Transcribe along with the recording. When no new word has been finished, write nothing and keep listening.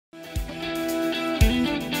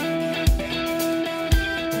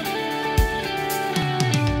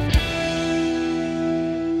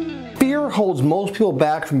holds most people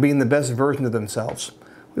back from being the best version of themselves.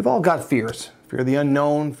 We've all got fears. Fear of the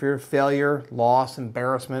unknown, fear of failure, loss,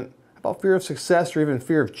 embarrassment, about fear of success, or even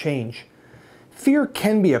fear of change. Fear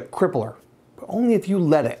can be a crippler, but only if you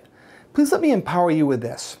let it. Please let me empower you with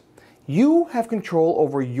this. You have control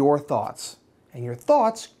over your thoughts, and your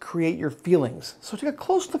thoughts create your feelings. So take a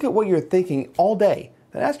close look at what you're thinking all day,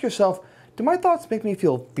 then ask yourself, do my thoughts make me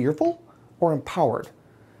feel fearful or empowered?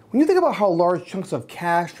 When you think about how large chunks of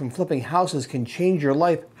cash from flipping houses can change your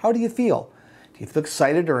life, how do you feel? Do you feel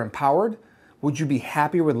excited or empowered? Would you be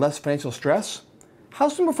happier with less financial stress? How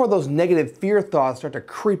soon before those negative fear thoughts start to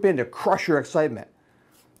creep in to crush your excitement?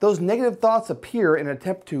 Those negative thoughts appear in an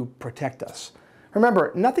attempt to protect us.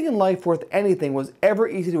 Remember, nothing in life worth anything was ever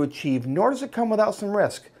easy to achieve, nor does it come without some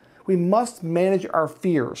risk. We must manage our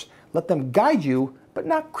fears. Let them guide you, but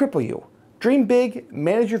not cripple you. Dream big,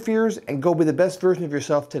 manage your fears, and go be the best version of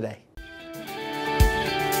yourself today.